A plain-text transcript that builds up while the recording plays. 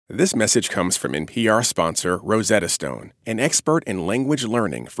This message comes from NPR sponsor Rosetta Stone, an expert in language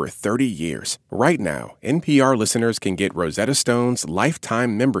learning for 30 years. Right now, NPR listeners can get Rosetta Stone's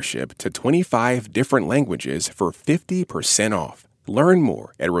lifetime membership to 25 different languages for 50% off. Learn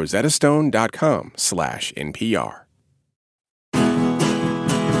more at rosettastone.com/NPR.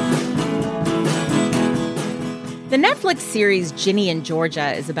 The Netflix series Ginny and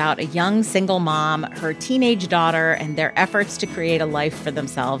Georgia is about a young single mom, her teenage daughter, and their efforts to create a life for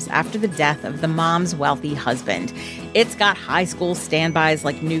themselves after the death of the mom's wealthy husband. It's got high school standbys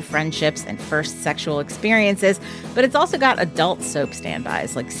like new friendships and first sexual experiences, but it's also got adult soap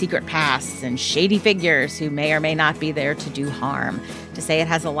standbys like secret pasts and shady figures who may or may not be there to do harm. To say it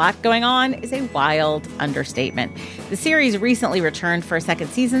has a lot going on is a wild understatement. The series recently returned for a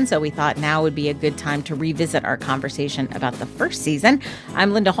second season, so we thought now would be a good time to revisit our conversation about the first season.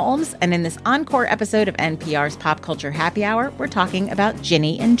 I'm Linda Holmes, and in this encore episode of NPR's Pop Culture Happy Hour, we're talking about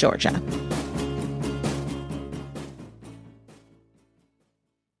Ginny and Georgia.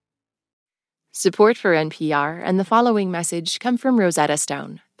 Support for NPR and the following message come from Rosetta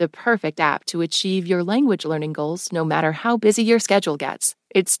Stone, the perfect app to achieve your language learning goals no matter how busy your schedule gets.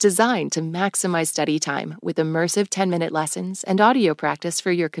 It's designed to maximize study time with immersive 10-minute lessons and audio practice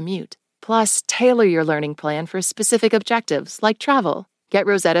for your commute. Plus, tailor your learning plan for specific objectives like travel. Get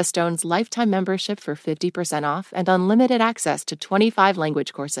Rosetta Stone's lifetime membership for 50% off and unlimited access to 25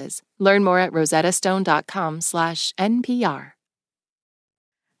 language courses. Learn more at rosettastone.com/NPR.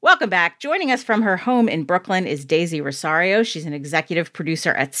 Welcome back. Joining us from her home in Brooklyn is Daisy Rosario. She's an executive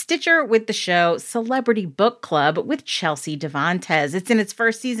producer at Stitcher with the show Celebrity Book Club with Chelsea Devantez. It's in its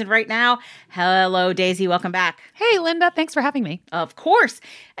first season right now. Hello, Daisy. Welcome back. Hey, Linda. Thanks for having me. Of course.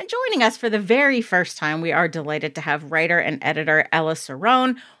 And joining us for the very first time, we are delighted to have writer and editor Ella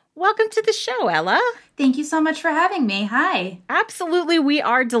Cerrone. Welcome to the show, Ella. Thank you so much for having me. Hi. Absolutely. We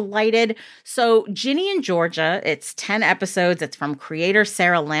are delighted. So Ginny and Georgia, it's 10 episodes. It's from creator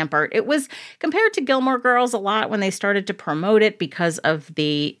Sarah Lampert. It was compared to Gilmore Girls a lot when they started to promote it because of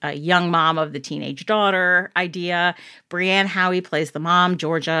the young mom of the teenage daughter idea. Brianne Howie plays the mom.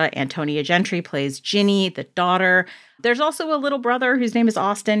 Georgia Antonia Gentry plays Ginny, the daughter. There's also a little brother whose name is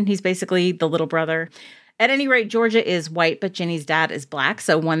Austin. He's basically the little brother. At any rate, Georgia is white, but Ginny's dad is black.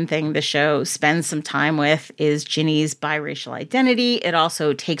 So one thing the show spends some time with is Ginny's biracial identity. It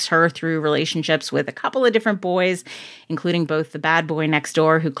also takes her through relationships with a couple of different boys, including both the bad boy next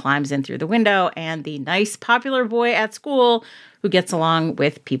door who climbs in through the window and the nice, popular boy at school who gets along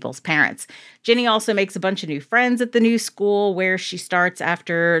with people's parents. Ginny also makes a bunch of new friends at the new school where she starts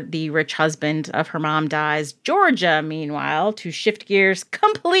after the rich husband of her mom dies. Georgia, meanwhile, to shift gears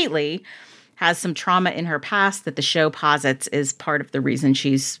completely, has some trauma in her past that the show posits is part of the reason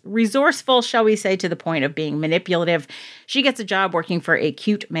she's resourceful, shall we say, to the point of being manipulative. She gets a job working for a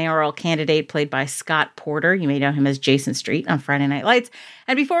cute mayoral candidate played by Scott Porter. You may know him as Jason Street on Friday Night Lights.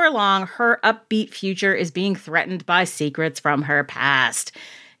 And before long, her upbeat future is being threatened by secrets from her past.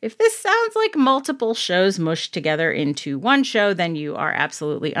 If this sounds like multiple shows mushed together into one show, then you are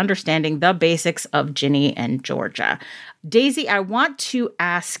absolutely understanding the basics of Ginny and Georgia. Daisy, I want to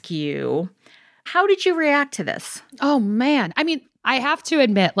ask you, how did you react to this? Oh, man. I mean, I have to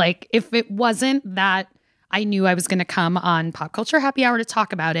admit, like, if it wasn't that I knew I was going to come on Pop Culture Happy Hour to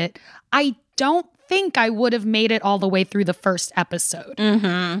talk about it, I don't think I would have made it all the way through the first episode.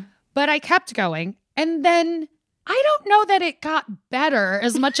 Mm-hmm. But I kept going. And then I don't know that it got better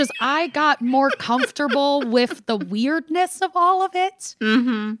as much as I got more comfortable with the weirdness of all of it.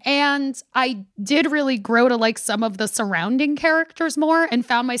 Mm-hmm. And I did really grow to like some of the surrounding characters more and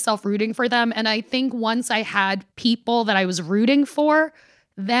found myself rooting for them. And I think once I had people that I was rooting for,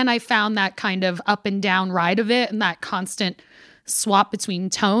 then I found that kind of up and down ride of it and that constant swap between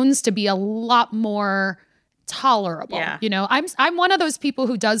tones to be a lot more tolerable. Yeah. You know, I'm one of those people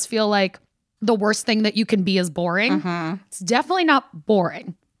who does feel like the worst thing that you can be is boring. Mm-hmm. It's definitely not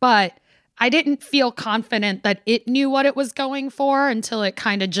boring, but I didn't feel confident that it knew what it was going for until it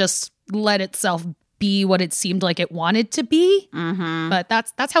kind of just let itself be what it seemed like it wanted to be. Mm-hmm. But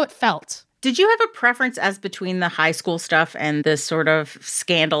that's how it felt. Did you have a preference as between the high school stuff and the sort of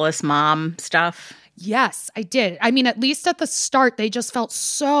scandalous mom stuff? Yes, I did. I mean, at least at the start, they just felt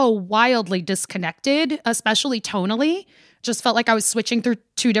so wildly disconnected, especially tonally. Just felt like I was switching through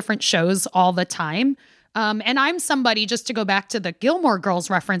two different shows all the time. And I'm somebody, just to go back to the Gilmore Girls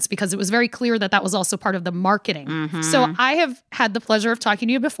reference, because it was very clear that that was also part of the marketing. Mm-hmm. So I have had the pleasure of talking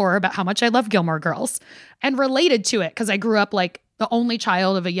to you before about how much I love Gilmore Girls and related to it because I grew up like the only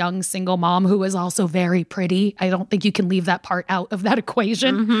child of a young single mom who was also very pretty. I don't think you can leave that part out of that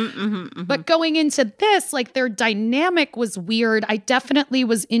equation. But going into this, like their dynamic was weird. I definitely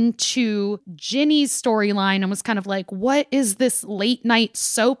was into Ginny's storyline and was kind of like, what is this late night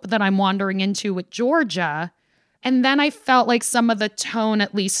soap that I'm wandering into with Georgia? And then I felt like some of the tone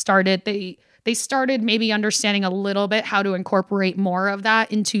at least started, they started maybe understanding a little bit how to incorporate more of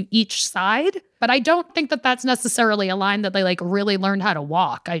that into each side. But I don't think that that's necessarily a line that they like really learned how to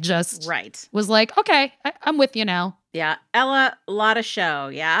walk. I just was like, okay, I'm with you now. Yeah. Ella, a lot of show.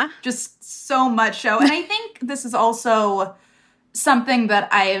 Yeah. Just so much show. And I think this is also something that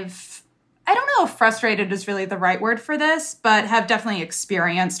I don't know if frustrated is really the right word for this, but have definitely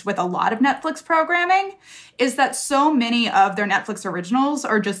experienced with a lot of Netflix programming, is that so many of their Netflix originals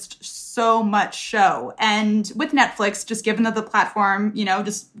are just so much show. And with Netflix, just given that the platform,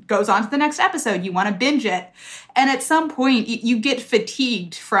 just goes on to the next episode, you want to binge it. And at some point, you get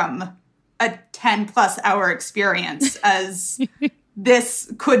fatigued from a 10-plus hour experience, as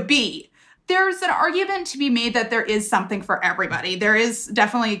this could be. There's an argument to be made that there is something for everybody. There is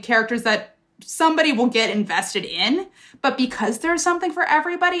definitely characters that somebody will get invested in, but because there's something for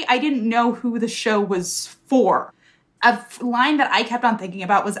everybody, I didn't know who the show was for. A line that I kept on thinking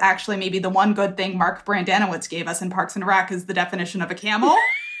about was actually maybe the one good thing Mark Brandanowitz gave us in Parks and Rec is the definition of a camel.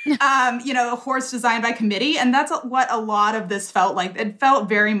 A horse designed by committee. And that's what a lot of this felt like. It felt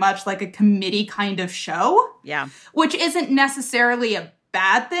very much like a committee kind of show. Yeah. Which isn't necessarily a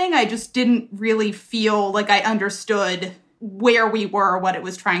bad thing. I just didn't really feel like I understood where we were, what it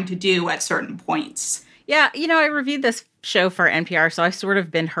was trying to do at certain points. Yeah, I reviewed this show for NPR, so I've sort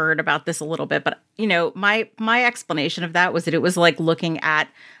of been heard about this a little bit. But, my explanation of that was that it was like looking at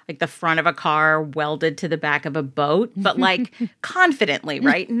like the front of a car welded to the back of a boat, but like confidently,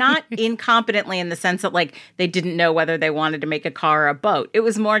 right? Not incompetently in the sense that like they didn't know whether they wanted to make a car or a boat. It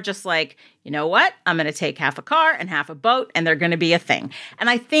was more just like, you know what? I'm going to take half a car and half a boat, and they're going to be a thing. And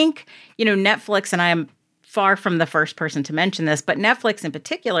I think, Netflix, and I am far from the first person to mention this, but Netflix in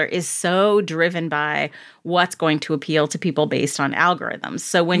particular is so driven by what's going to appeal to people based on algorithms.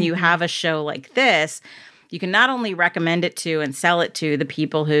 So when you have a show like this, you can not only recommend it to and sell it to the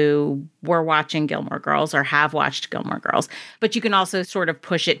people who were watching Gilmore Girls or have watched Gilmore Girls, but you can also sort of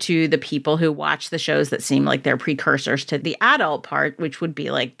push it to the people who watch the shows that seem like they're precursors to the adult part, which would be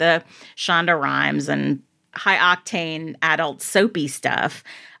like the Shonda Rhimes and high-octane adult soapy stuff.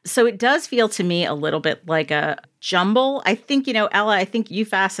 So it does feel to me a little bit like a jumble. I think, Ella, I think you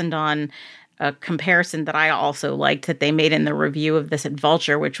fastened on a comparison that I also liked that they made in the review of this at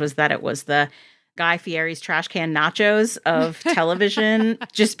Vulture, which was that it was the Guy Fieri's trash can nachos of television,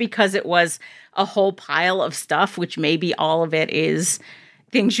 just because it was a whole pile of stuff, which maybe all of it is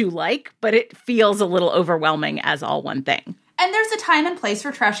things you like, but it feels a little overwhelming as all one thing. And there's a time and place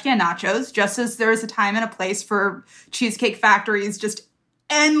for trash can nachos, just as there's a time and a place for Cheesecake Factory's just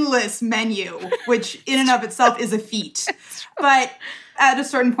endless menu, which in and of itself is a feat. But at a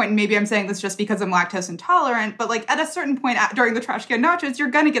certain point, and maybe I'm saying this just because I'm lactose intolerant, but like at a certain point during the trash can nachos, you're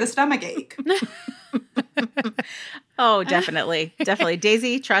going to get a stomach ache. Oh, definitely. Definitely.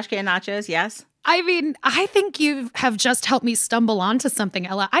 Daisy, trash can nachos, yes? I mean, I think you have just helped me stumble onto something,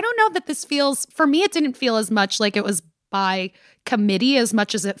 Ella. I don't know that this feels, for me, it didn't feel as much like it was by committee as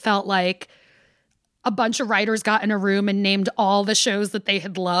much as it felt like a bunch of writers got in a room and named all the shows that they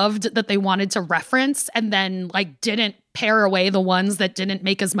had loved that they wanted to reference and then like didn't pare away the ones that didn't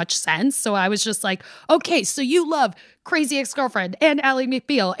make as much sense. So I was just like, okay, so you love Crazy Ex-Girlfriend and Ally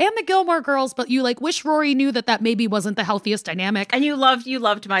McBeal and the Gilmore Girls, but you like wish Rory knew that maybe wasn't the healthiest dynamic. And you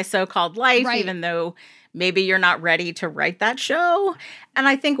loved My So-Called Life, right, even though maybe you're not ready to write that show. And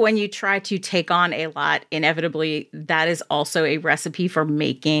I think when you try to take on a lot, inevitably, that is also a recipe for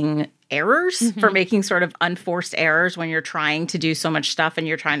making errors, for making sort of unforced errors when you're trying to do so much stuff and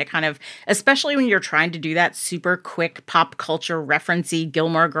you're trying to kind of, especially when you're trying to do that super quick pop culture referencey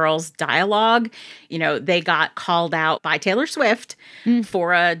Gilmore Girls dialogue. They got called out by Taylor Swift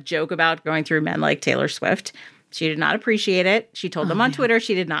for a joke about going through men like Taylor Swift. She did not appreciate it. She told them on Twitter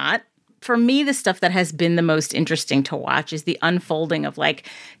she did not. For me, the stuff that has been the most interesting to watch is the unfolding of like,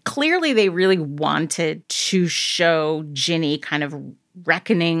 clearly they really wanted to show Ginny kind of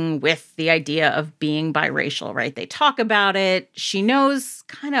reckoning with the idea of being biracial, right? They talk about it. She knows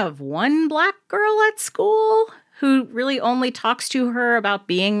kind of one black girl at school who really only talks to her about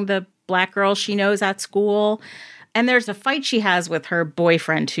being the black girl she knows at school. And there's a fight she has with her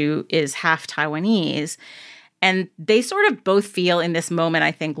boyfriend who is half Taiwanese. And they sort of both feel in this moment,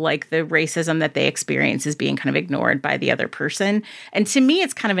 I think, like the racism that they experience is being kind of ignored by the other person. And to me,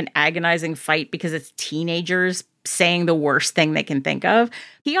 it's kind of an agonizing fight because it's teenagers saying the worst thing they can think of.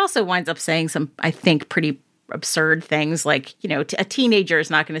 He also winds up saying some, I think, pretty absurd things like, a teenager is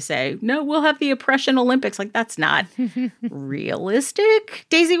not going to say, no, we'll have the oppression Olympics. Like, that's not realistic.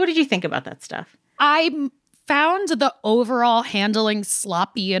 Daisy, what did you think about that stuff? I found the overall handling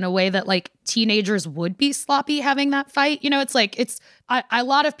sloppy in a way that like teenagers would be sloppy having that fight. A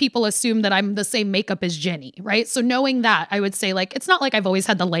lot of people assume that I'm the same makeup as Ginny, right? So knowing that, I would say like, it's not like I've always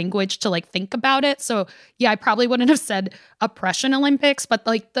had the language to like think about it. So yeah, I probably wouldn't have said oppression Olympics, but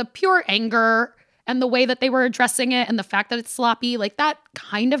like the pure anger and the way that they were addressing it and the fact that it's sloppy, like that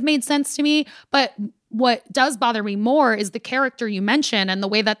kind of made sense to me. But what does bother me more is the character you mentioned and the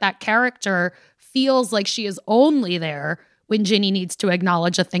way that that character feels like she is only there when Ginny needs to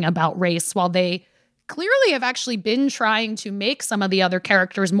acknowledge a thing about race, while they clearly have actually been trying to make some of the other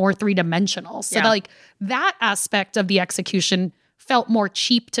characters more three-dimensional. So that aspect of the execution felt more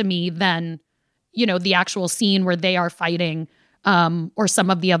cheap to me than, the actual scene where they are fighting or some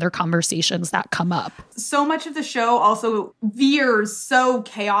of the other conversations that come up. So much of the show also veers so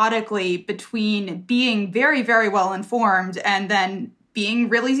chaotically between being very, very well informed and then being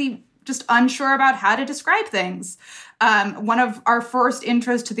really just unsure about how to describe things. One of our first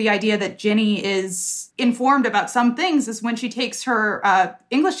intros to the idea that Ginny is informed about some things is when she takes her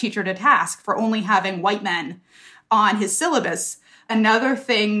English teacher to task for only having white men on his syllabus. Another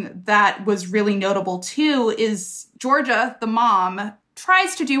thing that was really notable too is Georgia, the mom,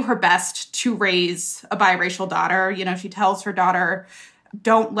 tries to do her best to raise a biracial daughter. She tells her daughter,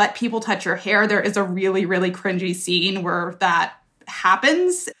 don't let people touch your hair. There is a really, really cringy scene where that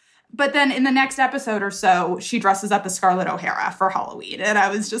happens. But then in the next episode or so, she dresses up as Scarlett O'Hara for Halloween. And I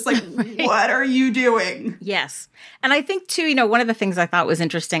was just like, what are you doing? Yes. And I think, too, one of the things I thought was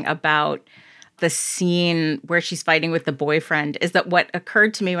interesting about the scene where she's fighting with the boyfriend is that what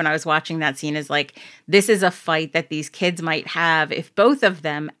occurred to me when I was watching that scene is like, this is a fight that these kids might have if both of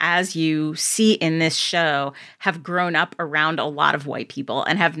them, as you see in this show, have grown up around a lot of white people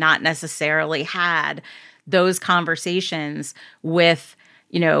and have not necessarily had those conversations with,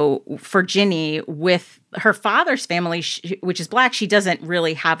 for Ginny, with her father's family, which is Black, she doesn't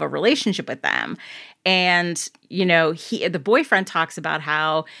really have a relationship with them. And, the boyfriend talks about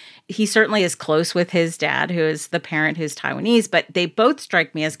how he certainly is close with his dad, who is the parent who's Taiwanese, but they both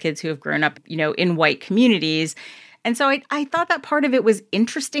strike me as kids who have grown up, in white communities. And so I thought that part of it was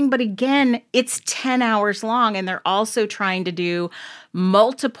interesting. But again, it's 10 hours long, and they're also trying to do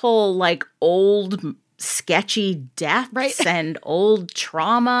multiple, like, old sketchy deaths and old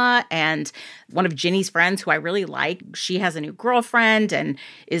trauma. And one of Ginny's friends, who I really like, she has a new girlfriend and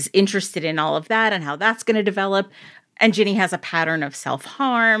is interested in all of that and how that's going to develop. And Ginny has a pattern of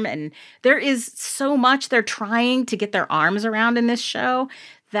self-harm. And there is so much they're trying to get their arms around in this show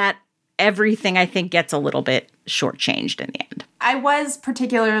that everything, I think, gets a little bit shortchanged in the end. I was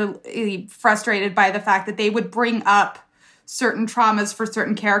particularly frustrated by the fact that they would bring up certain traumas for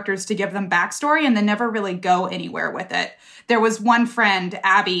certain characters to give them backstory and then never really go anywhere with it. There was one friend,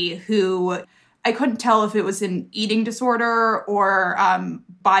 Abby, who I couldn't tell if it was an eating disorder or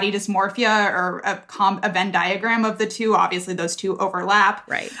body dysmorphia or a Venn diagram of the two. Obviously, those two overlap.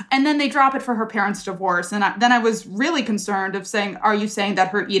 Right. And then they drop it for her parents' divorce. And then I was really concerned of saying, are you saying that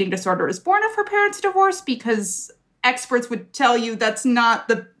her eating disorder is born of her parents' divorce? Because experts would tell you that's not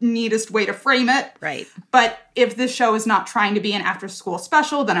the neatest way to frame it. Right. But if this show is not trying to be an after-school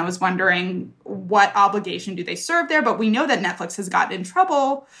special, then I was wondering what obligation do they serve there? But we know that Netflix has gotten in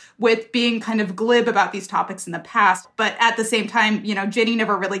trouble with being kind of glib about these topics in the past. But at the same time, Ginny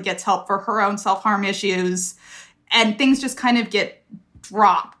never really gets help for her own self-harm issues. And things just kind of get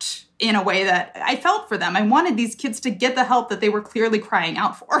dropped in a way that I felt for them. I wanted these kids to get the help that they were clearly crying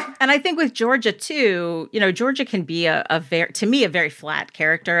out for. And I think with Georgia, too, Georgia can be a very flat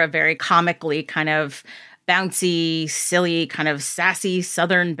character, a very comically kind of bouncy, silly, kind of sassy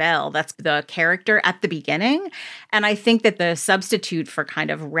Southern belle. That's the character at the beginning. And I think that the substitute for kind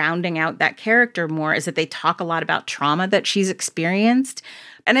of rounding out that character more is that they talk a lot about trauma that she's experienced.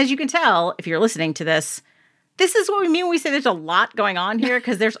 And as you can tell, if you're listening to this is what we mean when we say there's a lot going on here,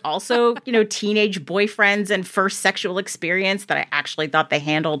 because there's also, teenage boyfriends and first sexual experience that I actually thought they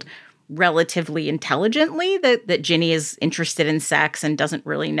handled relatively intelligently, that Ginny is interested in sex and doesn't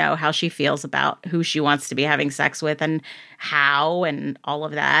really know how she feels about who she wants to be having sex with and how and all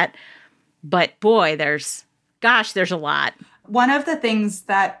of that. But boy, there's a lot. One of the things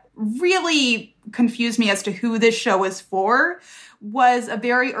that really confused me as to who this show is for was a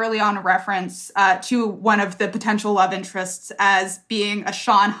very early on reference to one of the potential love interests as being a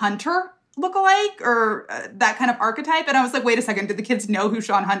Sean Hunter lookalike or that kind of archetype. And I was like, wait a second, do the kids know who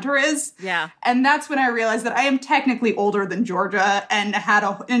Sean Hunter is? Yeah. And that's when I realized that I am technically older than Georgia and had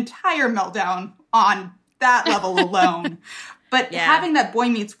an entire meltdown on that level alone. But having that Boy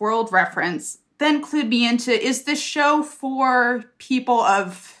Meets World reference then clued me into, is this show for people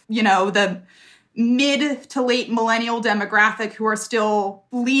of, the mid to late millennial demographic who are still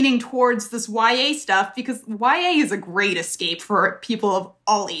leaning towards this YA stuff? Because YA is a great escape for people of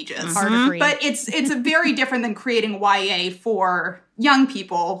all ages. Hard to agree. But it's a very different than creating YA for young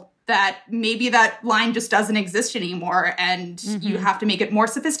people that maybe that line just doesn't exist anymore, and you have to make it more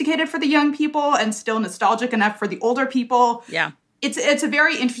sophisticated for the young people and still nostalgic enough for the older people. Yeah. It's a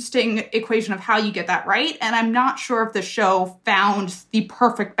very interesting equation of how you get that right, and I'm not sure if the show found the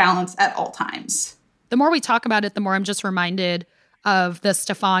perfect balance at all times. The more we talk about it, the more I'm just reminded of the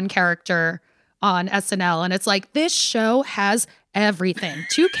Stefan character on SNL, and it's like, this show has everything.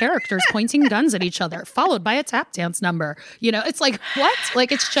 2 characters pointing guns at each other, followed by a tap dance number. It's like, what?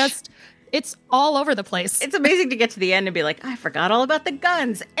 Like, it's all over the place. It's amazing to get to the end and be like, I forgot all about the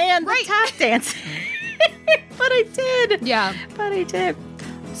guns and the tap dance. But I did. Yeah. But I did.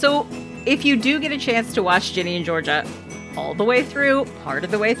 So if you do get a chance to watch Ginny and Georgia all the way through, part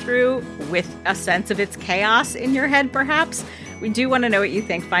of the way through, with a sense of its chaos in your head, perhaps, we do want to know what you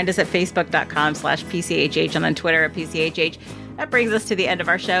think. Find us at facebook.com/PCHH and on Twitter at PCHH. That brings us to the end of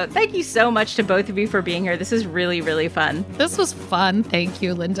our show. Thank you so much to both of you for being here. This is really, really fun. This was fun. Thank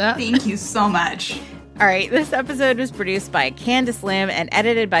you, Linda. Thank you so much. All right, this episode was produced by Candace Lim and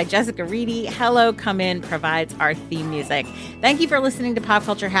edited by Jessica Reedy. Hello Come In provides our theme music. Thank you for listening to Pop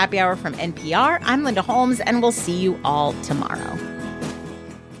Culture Happy Hour from NPR. I'm Linda Holmes, and we'll see you all tomorrow.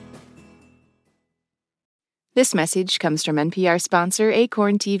 This message comes from NPR sponsor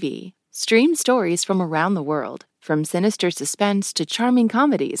Acorn TV. Stream stories from around the world, from sinister suspense to charming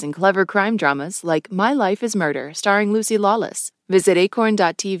comedies and clever crime dramas like My Life is Murder, starring Lucy Lawless. Visit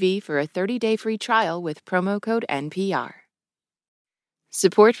acorn.tv for a 30-day free trial with promo code NPR.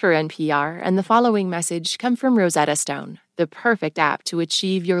 Support for NPR and the following message come from Rosetta Stone, the perfect app to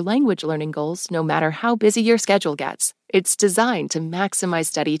achieve your language learning goals no matter how busy your schedule gets. It's designed to maximize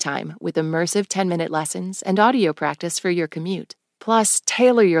study time with immersive 10-minute lessons and audio practice for your commute. Plus,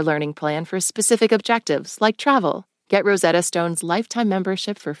 tailor your learning plan for specific objectives like travel. Get Rosetta Stone's lifetime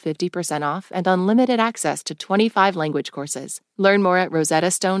membership for 50% off and unlimited access to 25 language courses. Learn more at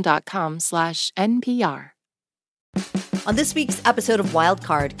rosettastone.com/NPR. On this week's episode of Wild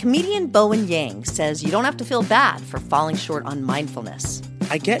Card, comedian Bowen Yang says you don't have to feel bad for falling short on mindfulness.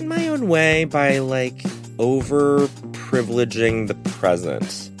 I get in my own way by, over-privileging the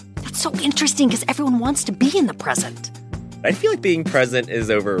present. That's so interesting because everyone wants to be in the present. I feel like being present is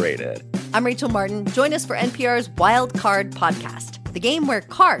overrated. I'm Rachel Martin. Join us for NPR's Wild Card podcast, the game where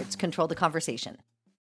cards control the conversation.